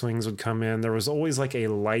the X-Wings would come in, there was always like a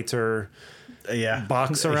lighter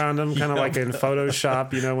box around them, kind of like in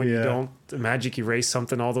Photoshop, you know, when you don't magic erase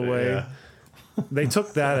something all the way. Yeah. They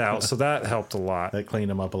took that out, so that helped a lot. That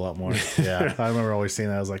cleaned them up a lot more. Yeah, I remember always seeing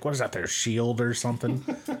that. I was like, what is that, their shield or something?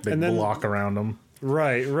 Big block around them.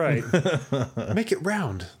 Right. Make it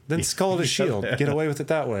round. Then call it a shield. Get away with it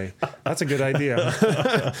that way. That's a good idea.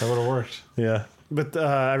 That would have worked. Yeah. But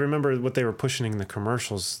I remember what they were pushing in the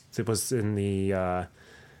commercials. It was in the, I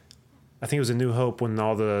think it was A New Hope when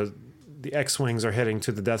all the the X-Wings are heading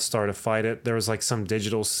to the Death Star to fight it. There was like some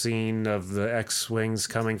digital scene of the X-Wings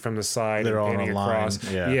coming from the side. They're and all on painting a line.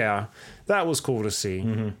 across. Yeah. That was cool to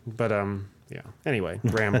see. But yeah. Anyway,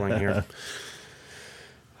 rambling here.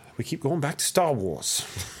 We keep going back to Star Wars.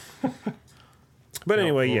 But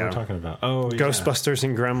anyway, What yeah. we're talking about? Oh, yeah. Ghostbusters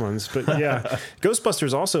and Gremlins. But yeah,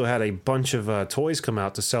 Ghostbusters also had a bunch of toys come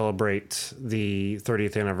out to celebrate the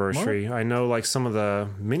 30th anniversary. I know like some of the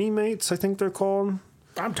Mini-Mates, I think they're called.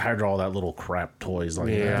 I'm tired of all that little crap toys like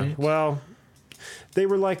Yeah. that. Well, they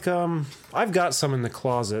were like, I've got some in the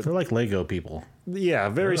closet. They're like Lego people. Yeah,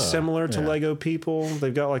 very similar to yeah. Lego people.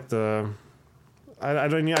 They've got like the... I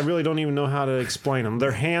really don't even know how to explain them.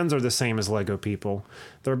 Their hands are the same as Lego people.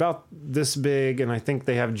 They're about this big, and I think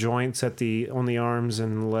they have joints on the arms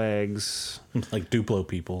and legs. Like Duplo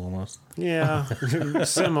people almost. Yeah,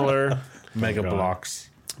 similar. Mega God.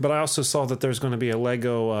 blocks. But I also saw that there's going to be a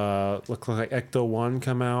Lego, look like Ecto 1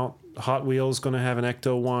 come out. Hot Wheels going to have an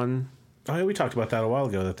Ecto 1. Oh, yeah, we talked about that a while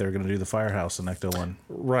ago, that they were going to do the Firehouse in Ecto 1.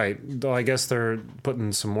 Right. Though I guess they're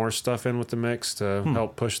putting some more stuff in with the mix to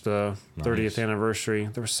help push the 30th anniversary.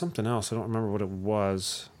 There was something else. I don't remember what it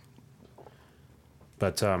was.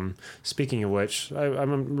 But speaking of which,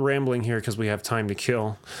 I'm rambling here because we have time to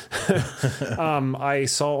kill. I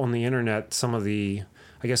saw on the internet some of the...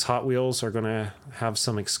 I guess Hot Wheels are going to have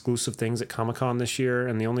some exclusive things at Comic-Con this year,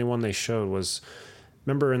 and the only one they showed was...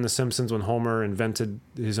 Remember in The Simpsons when Homer invented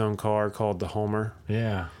his own car called the Homer?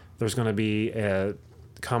 Yeah. There's going to be a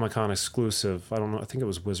Comic-Con exclusive. I don't know. I think it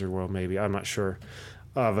was Wizard World, maybe. I'm not sure.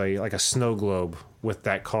 Of a snow globe with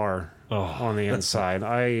that car on the inside.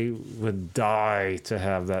 I would die to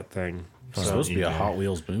have that thing. There's supposed to be a Hot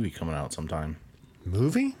Wheels movie coming out sometime.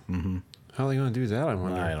 Movie? Mm-hmm. How are they going to do that? I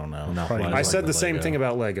wonder. I don't know. Not Probably like- I said the same Lego. thing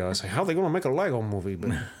about Lego. I said, how are they going to make a Lego movie?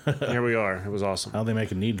 But here we are. It was awesome. How they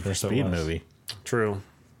make a Need for Yes, it Speed was. movie. True.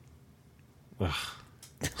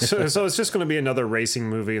 So it's just going to be another racing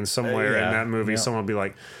movie, and somewhere in Yeah. that movie, Yeah. someone will be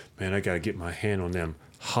like, man, I got to get my hand on them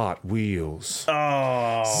Hot Wheels.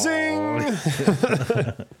 Oh. Zing!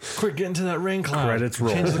 Quick, get into that rain cloud. Credits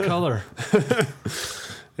roll. Change the color.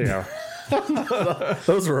 Yeah.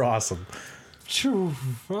 Those were awesome. Shoo.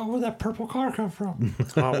 Oh, where'd that purple car come from?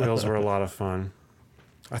 Hot Wheels were a lot of fun.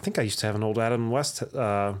 I think I used to have an old Adam West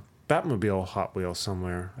Batmobile Hot Wheel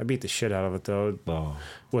somewhere. I beat the shit out of it, though. Oh,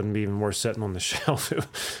 Wouldn't be even worth setting on the shelf. It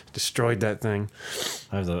destroyed that thing.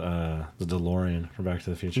 I have the DeLorean from Back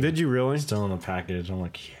to the Future. Did you really? Still in the package. I'm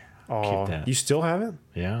like, yeah, Oh, keep that. you still have it?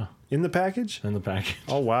 Yeah, In the package? in the package.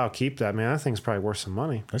 Oh, wow. Keep that, man. That thing's probably worth some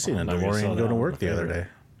money. I seen a Maybe I saw DeLorean that go to on work the the other favorite. day.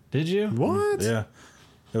 Did you? What? Yeah.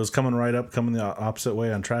 It was coming the opposite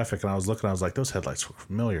way on traffic, and I was looking, I was like, those headlights were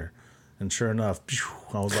familiar. And sure enough,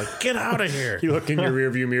 I was like, get out of here. You look in your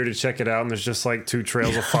rearview mirror to check it out, and there's just like 2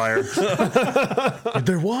 trails of fire.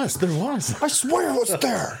 There was. I swear it was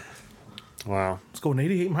there. Wow. It's going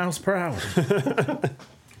 88 miles per hour.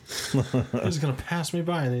 He's gonna pass me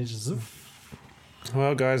by, and then he just.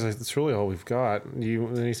 Well, guys, that's really all we've got.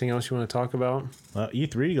 Anything else you want to talk about?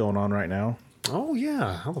 E3 going on right now. Oh,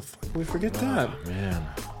 yeah. How the fuck did we forget that? Man,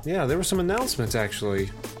 Yeah, there were some announcements,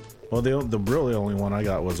 actually. Well, the really only one I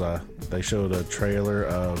got was they showed a trailer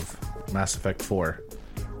of Mass Effect 4.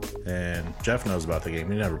 And Jeff knows about the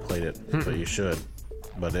game. He never played it, but you should.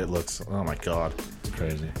 But it looks, oh my god. it's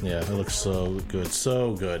crazy. Yeah, it looks so good.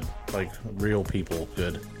 So good. Like real people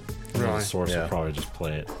good. Really? The source Yeah. will probably just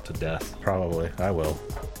play it to death. Probably. I will.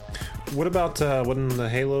 What about wasn't the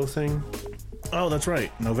Halo thing? Oh, that's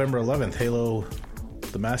right. November 11th, Halo,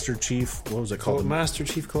 the Master Chief, what was it called? Called Master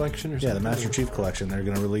Chief Collection or something? Yeah, the Master Chief Collection. They're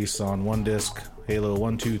going to release on one disc Halo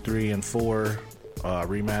 1, 2, 3, and 4,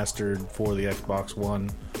 remastered for the Xbox One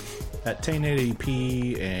at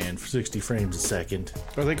 1080p and 60 frames a second.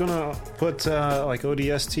 Are they going to put like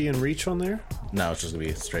ODST and Reach on there? No, it's just going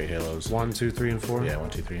to be straight Halos. 1, 2, 3, and 4? Yeah, 1,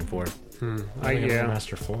 2, 3, and 4. How are they gonna yeah.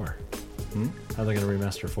 remaster 4? How are they gonna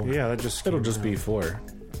remaster 4? Yeah, that just... It'll just be 4.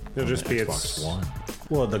 It'll just be Xbox its... One.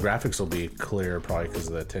 Well, the graphics will be clear probably because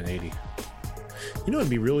of the 1080. You know what'd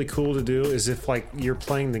be really cool to do is if like you're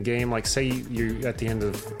playing the game, like say you're at the end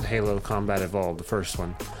of Halo Combat Evolved, the first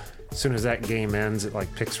one. As soon as that game ends, it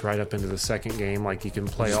like picks right up into the second game. Like you can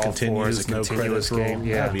play Just all 4 as a continues, no continuous credits roll. game.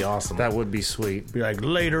 Yeah, That'd be awesome. That would be sweet. Be like,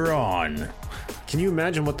 later on. Can you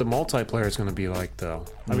imagine what the multiplayer is going to be like, though?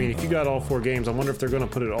 I mean, if you got all 4 games, I wonder if they're going to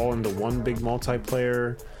put it all into one big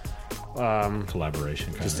multiplayer.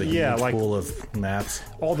 Collaboration. Kind Just a of. Yeah, huge like- pool of maps.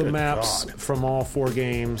 All the Good maps God. from all 4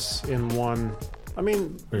 games in one. I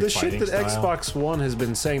mean, Or the shit fighting that style. Xbox One has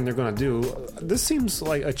been saying they're going to do, this seems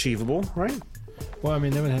like achievable, right? Well, I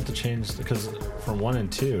mean, they would have to change because from 1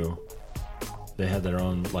 and 2, they had their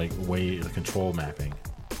own like way the control mapping.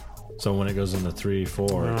 So when it goes into 3,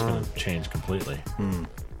 4, it's going to change completely.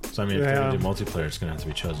 So I mean, if they're going to do multiplayer, it's going to have to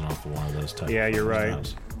be chosen off of one of those types. Yeah, you're right.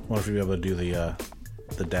 What if you're able to do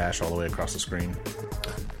the dash all the way across the screen?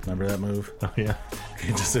 Remember that move? Oh yeah.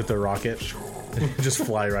 You just hit the rocket, just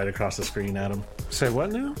fly right across the screen at him. Say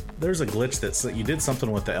what now? There's a glitch that you did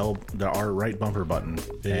something with the R right bumper button.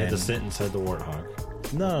 Yeah, you had to sit inside the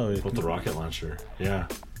Warthog. No, with the rocket launcher. Yeah.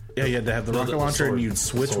 Yeah, you had to have the rocket launcher, sword. and you'd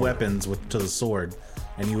switch weapons to the sword,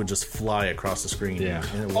 and you would just fly across the screen. Yeah.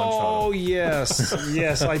 Oh, yes.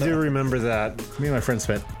 Yes, I do remember that. Me and my friend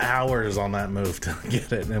spent hours on that move to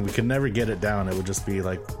get it, and we could never get it down. It would just be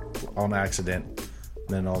like on accident.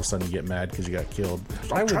 And then all of a sudden you get mad because you got killed.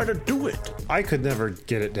 I try to do it. I could never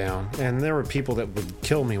get it down. And there were people that would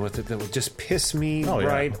kill me with it that would just piss me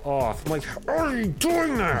right off. I'm like, how are you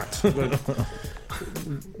doing that? But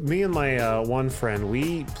me and my one friend,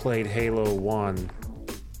 we played Halo 1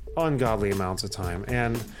 ungodly amounts of time.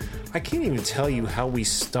 And I can't even tell you how we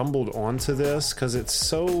stumbled onto this because it's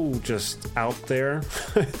so just out there.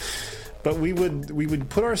 But we would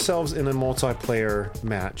put ourselves in a multiplayer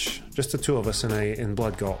match, just the two of us in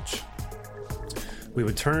Blood Gulch. We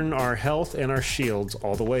would turn our health and our shields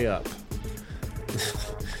all the way up.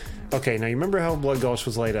 Okay, now you remember how Blood Gulch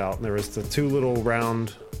was laid out? There was the 2 little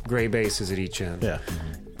round gray bases at each end. Yeah.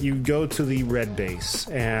 You go to the red base,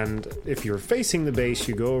 and if you're facing the base,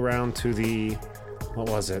 you go around to the, what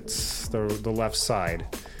was it? The left side.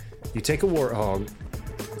 You take a Warthog,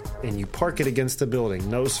 and you park it against the building,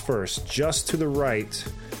 nose first, just to the right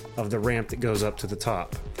of the ramp that goes up to the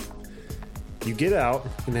top. You get out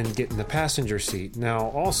and then get in the passenger seat. Now,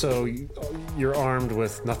 also, you're armed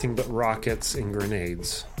with nothing but rockets and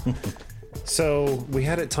grenades. So we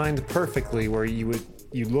had it timed perfectly where you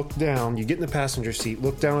look down, you get in the passenger seat,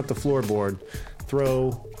 look down at the floorboard,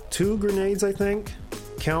 throw 2 grenades, I think,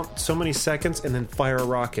 count so many seconds, and then fire a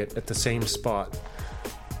rocket at the same spot.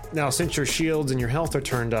 Now, since your shields and your health are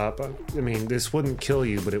turned up, I mean, this wouldn't kill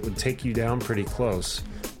you, but it would take you down pretty close.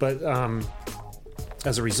 But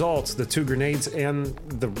as a result, the 2 grenades and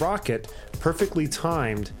the rocket, perfectly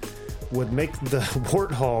timed, would make the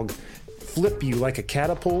Warthog flip you like a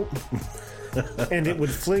catapult, and it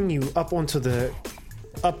would fling you up onto the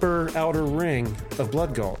upper outer ring of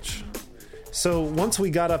Blood Gulch. So once we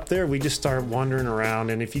got up there, we just started wandering around,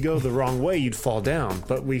 and if you go the wrong way, you'd fall down.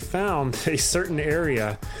 But we found a certain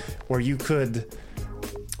area where you could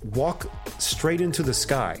walk straight into the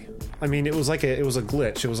sky. I mean, it was a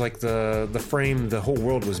glitch. It was like the frame the whole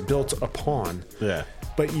world was built upon. Yeah.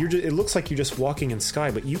 But it looks like you're just walking in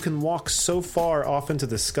sky, but you can walk so far off into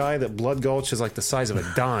the sky that Blood Gulch is like the size of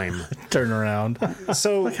a dime. Turn around.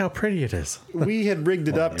 So look how pretty it is. We had rigged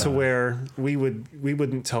it up to where we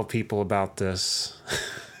wouldn't tell people about this,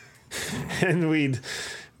 and we'd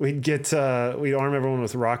arm everyone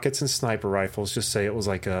with rockets and sniper rifles. Just say it was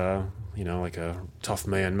like a tough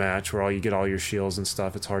man match where you get all your shields and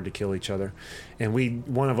stuff. It's hard to kill each other, and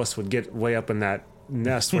one of us would get way up in that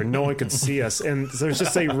nest where no one could see us, and there's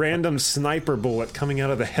just a random sniper bullet coming out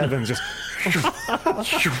of the heavens, just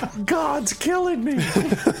God's killing me.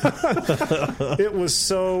 It was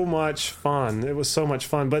so much fun.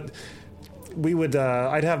 But we would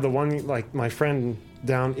I'd have the one, like my friend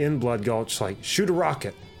down in Blood Gulch, like shoot a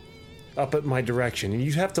rocket up at my direction, and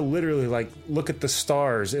you'd have to literally like look at the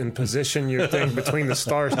stars and position your thing between the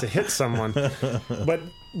stars to hit someone. But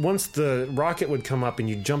once the rocket would come up and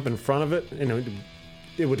you'd jump in front of it, and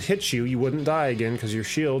it would hit you, you wouldn't die again because your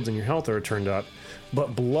shields and your health are turned up,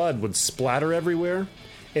 but blood would splatter everywhere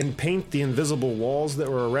and paint the invisible walls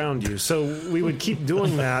that were around you. So we would keep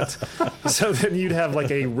doing that so that you'd have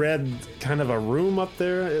like a red kind of a room up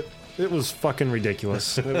there. It was fucking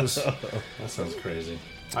ridiculous. That sounds crazy.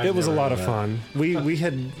 It was a lot of fun. We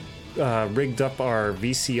had rigged up our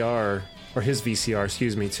VCR, or his VCR,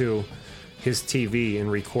 to his TV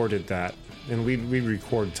and recorded that. And we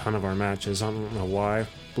record a ton of our matches. I don't know why.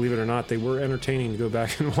 Believe it or not, they were entertaining to go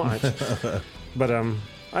back and watch. But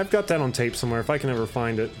I've got that on tape somewhere. If I can ever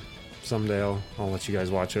find it, someday I'll let you guys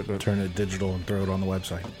watch it. But turn it digital and throw it on the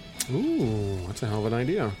website. Ooh, that's a hell of an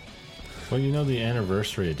idea. Well, the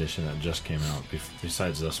anniversary edition that just came out,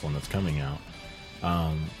 besides this one that's coming out,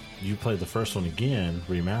 you played the first one again,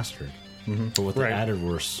 remastered. Mm-hmm. But what they added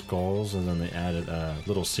were skulls, and then they added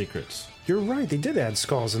little secrets. You're right, they did add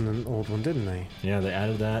skulls in the old one, didn't they? Yeah, they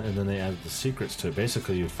added that, and then they added the secrets to it.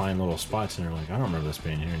 Basically, you find little spots, and you're like, I don't remember this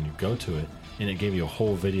being here, and you go to it, and it gave you a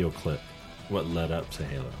whole video clip what led up to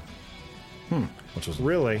Halo. Which was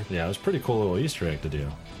really? Yeah, it was a pretty cool little Easter egg to do.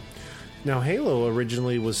 Now, Halo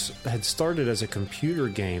originally had started as a computer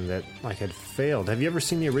game that had failed. Have you ever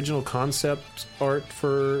seen the original concept art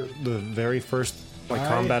for the very first Like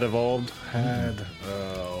Combat Evolved?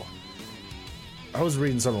 I was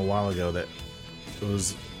reading something a while ago that it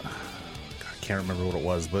was... I can't remember what it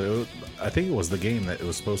was, but I think it was the game that it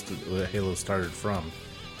was supposed to... that Halo started from.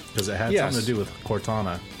 Because it had something to do with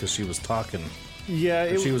Cortana, because she was talking.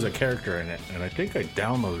 Yeah, she was a character in it, and I think I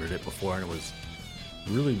downloaded it before, and it was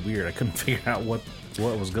really weird. I couldn't figure out what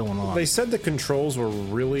was going on. They said the controls were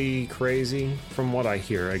really crazy, from what I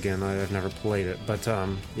hear. Again, I've never played it, but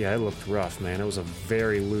yeah, it looked rough, man. It was a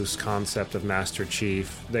very loose concept of Master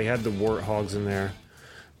Chief. They had the warthogs in there.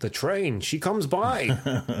 The train, she comes by.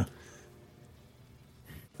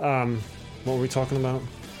 What were we talking about?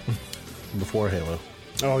 Before Halo.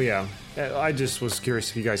 Oh, yeah. I just was curious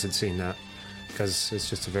if you guys had seen that, because it's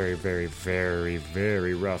just a very, very, very,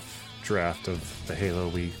 very rough draft of the Halo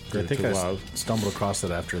we grew to love. Stumbled across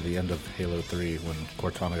it after the end of Halo 3 when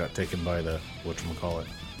Cortana got taken by the whatchamacallit.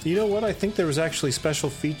 You know what? I think there was actually special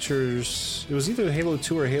features. It was either Halo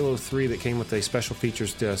 2 or Halo 3 that came with a special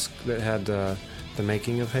features disc that had the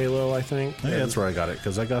making of Halo, I think. Yeah, that's where I got it,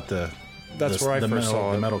 because I got the first saw it.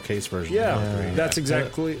 The metal case version. Yeah, that's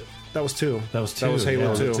exactly... That was 2. That was 2. That was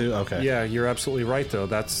Halo 2. 2? Okay. Yeah, you're absolutely right, though.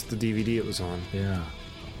 That's the DVD it was on. Yeah.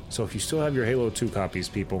 So if you still have your Halo 2 copies,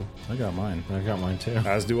 people... I got mine. I got mine, too.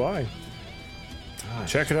 As do I. Gosh.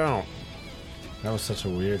 Check it out. That was such a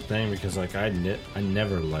weird thing, because like I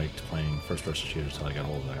never liked playing first-person shooters until I got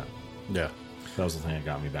hold of that. Yeah. That was the thing that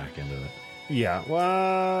got me back into it. Yeah,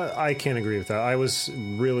 well, I can't agree with that. I was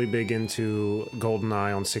really big into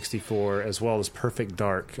GoldenEye on 64, as well as Perfect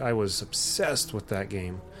Dark. I was obsessed with that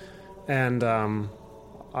game. And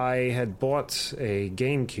I had bought a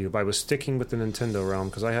GameCube. I was sticking with the Nintendo realm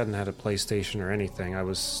because I hadn't had a PlayStation or anything. I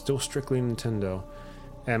was still strictly Nintendo.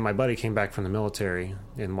 And my buddy came back from the military,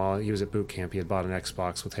 and while he was at boot camp, he had bought an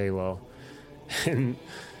Xbox with Halo. And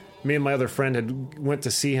me and my other friend had went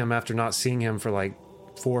to see him after not seeing him for like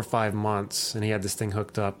 4 or 5 months, and he had this thing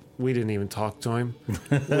hooked up. We didn't even talk to him.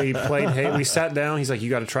 We played Halo. We sat down. He's like,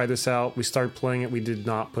 "You got to try this out." We started playing it. We did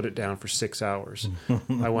not put it down for 6 hours.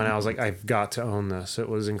 I went out. I was like, "I've got to own this." It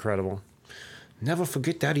was incredible. Never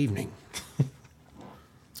forget that evening. I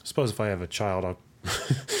suppose if I have a child, I'll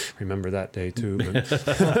remember that day too. But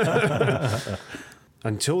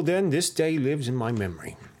until then, this day lives in my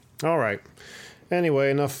memory. All right.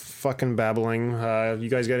 Anyway, enough fucking babbling. You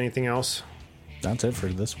guys got anything else? That's it for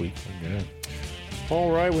this week. Yeah.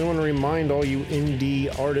 All right, we want to remind all you indie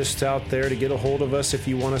artists out there to get a hold of us if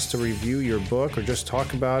you want us to review your book or just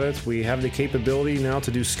talk about it. We have the capability now to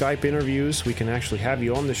do Skype interviews. We can actually have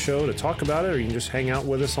you on the show to talk about it, or you can just hang out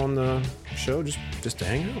with us on the show just to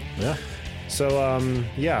hang out. Yeah. So,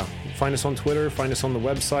 yeah, find us on Twitter, find us on the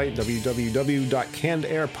website,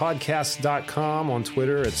 www.cannedairpodcast.com. On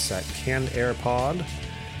Twitter, it's at CannedAirPod.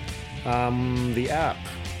 The app.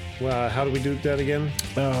 How do we do that again?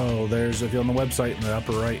 Oh, if you're on the website in the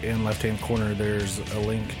upper right and left-hand corner, there's a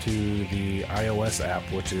link to the iOS app,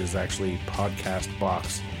 which is actually Podcast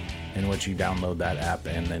Box, in which you download that app,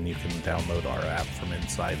 and then you can download our app from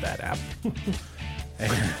inside that app.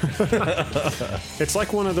 It's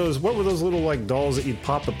like one of those, what were those little like dolls that you'd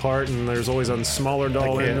pop apart, and there's always a smaller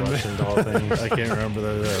doll in them? Russian doll thing. I can't remember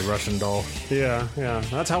the Russian doll. Yeah,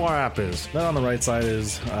 that's how our app is. Then on the right side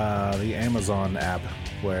is the Amazon app,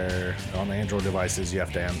 where on Android devices you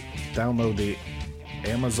have to download the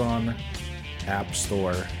Amazon App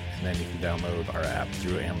Store, and then you can download our app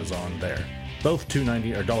through Amazon there. Both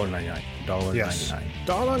 $2.90 or $1.99. Yes.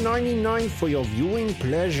 $1.99 for your viewing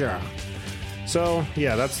pleasure. So,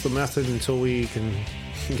 yeah, that's the method until we can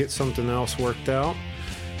get something else worked out.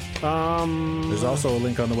 There's also a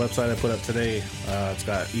link on the website I put up today. It's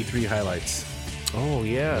got E3 highlights. Oh,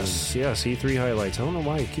 yes, E3 highlights. I don't know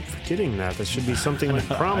why I keep forgetting that. That should be something like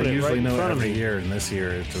prominent. I usually right know in front every of me. year, and this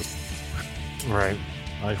year it just... Right.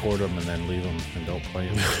 I hoard them and then leave them and don't play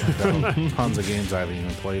them. I've got tons of games I haven't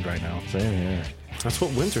even played right now. Same here. That's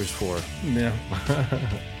what winter's for. Yeah.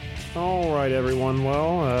 All right, everyone.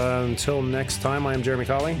 Well, until next time, I am Jeremy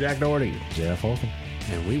Colley. Jack Doherty. Jeff Holcomb.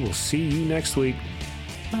 And we will see you next week.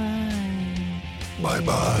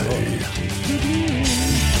 Bye-bye.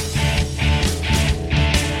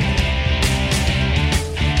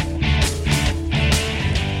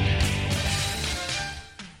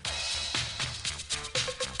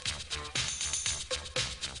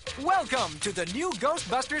 Welcome to the new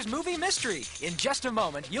Ghostbusters movie mystery. In just a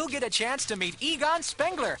moment, you'll get a chance to meet Egon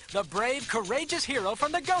Spengler, the brave, courageous hero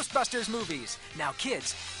from the Ghostbusters movies. Now,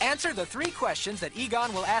 kids, answer the 3 questions that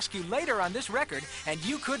Egon will ask you later on this record, and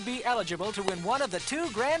you could be eligible to win one of the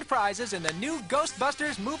 2 grand prizes in the new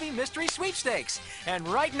Ghostbusters movie mystery sweepstakes. And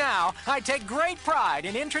right now, I take great pride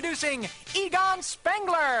in introducing Egon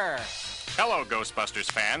Spengler. Hello,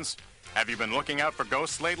 Ghostbusters fans. Have you been looking out for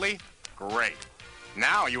ghosts lately? Great.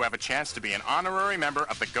 Now you have a chance to be an honorary member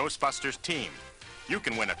of the Ghostbusters team. You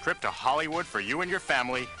can win a trip to Hollywood for you and your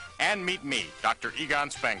family and meet me, Dr. Egon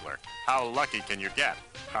Spengler. How lucky can you get?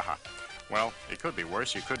 Haha. Well, it could be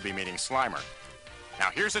worse. You could be meeting Slimer. Now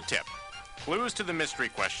here's a tip. Clues to the mystery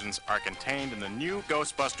questions are contained in the new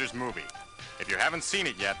Ghostbusters movie. If you haven't seen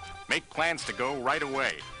it yet, make plans to go right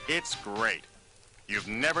away. It's great. You've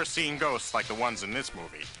never seen ghosts like the ones in this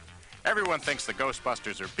movie. Everyone thinks the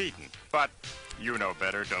Ghostbusters are beaten, but you know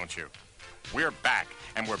better, don't you? We're back,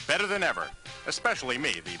 and we're better than ever, especially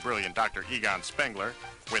me, the brilliant Dr. Egon Spengler,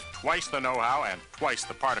 with twice the know-how and twice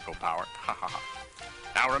the particle power. Ha ha ha.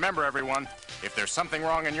 Now remember, everyone, if there's something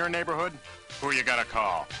wrong in your neighborhood, who you gotta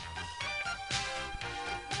call?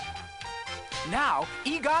 Now,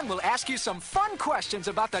 Egon will ask you some fun questions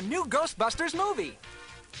about the new Ghostbusters movie.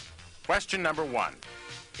 Question number 1.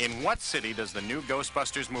 In what city does the new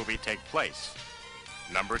Ghostbusters movie take place?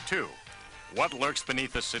 Number 2. What lurks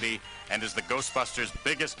beneath the city and is the Ghostbusters'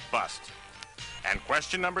 biggest bust? And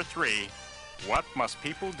question number 3. What must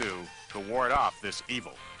people do to ward off this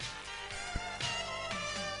evil?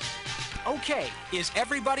 Okay, is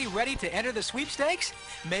everybody ready to enter the sweepstakes?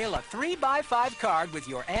 Mail a 3x5 card with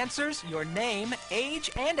your answers, your name,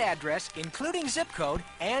 age, and address, including zip code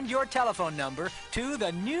and your telephone number, to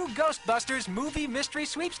the new Ghostbusters Movie Mystery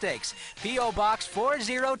Sweepstakes, P.O. Box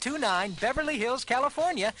 4029, Beverly Hills,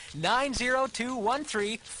 California,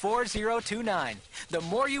 90213 4029. The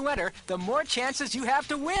more you enter, the more chances you have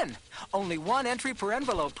to win. Only one entry per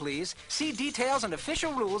envelope, please. See details and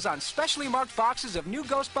official rules on specially marked boxes of new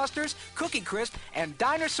Ghostbusters, Cookie Crisp, and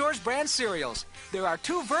Dinosaurs brand cereals. There are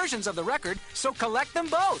 2 versions of the record, so collect them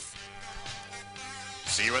both.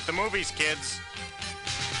 See you at the movies, kids.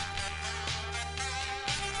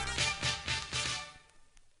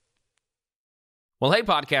 Well, hey,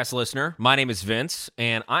 podcast listener. My name is Vince,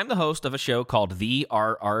 and I'm the host of a show called The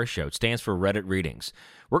RR Show. It stands for Reddit Readings.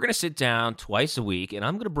 We're going to sit down twice a week, and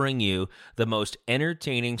I'm going to bring you the most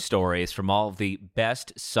entertaining stories from all of the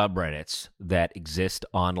best subreddits that exist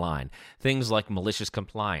online. Things like malicious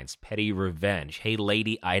compliance, petty revenge, hey,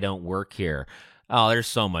 lady, I don't work here. Oh, there's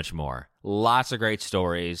so much more. Lots of great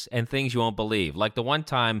stories and things you won't believe. Like the one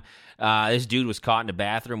time this dude was caught in a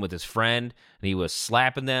bathroom with his friend, and he was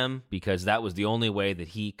slapping them because that was the only way that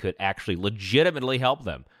he could actually legitimately help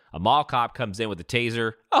them. A mall cop comes in with a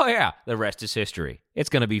taser. Oh, yeah, the rest is history. It's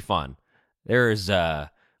going to be fun. There's, I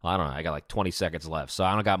don't know, I got like 20 seconds left, so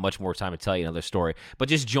I don't got much more time to tell you another story. But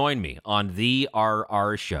just join me on The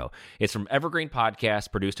RR Show. It's from Evergreen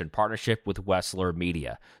Podcast, produced in partnership with Wessler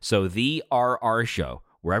Media. So The RR Show,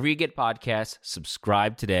 wherever you get podcasts,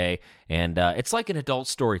 subscribe today. And it's like an adult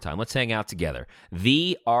story time. Let's hang out together.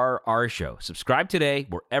 The RR Show. Subscribe today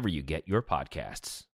wherever you get your podcasts.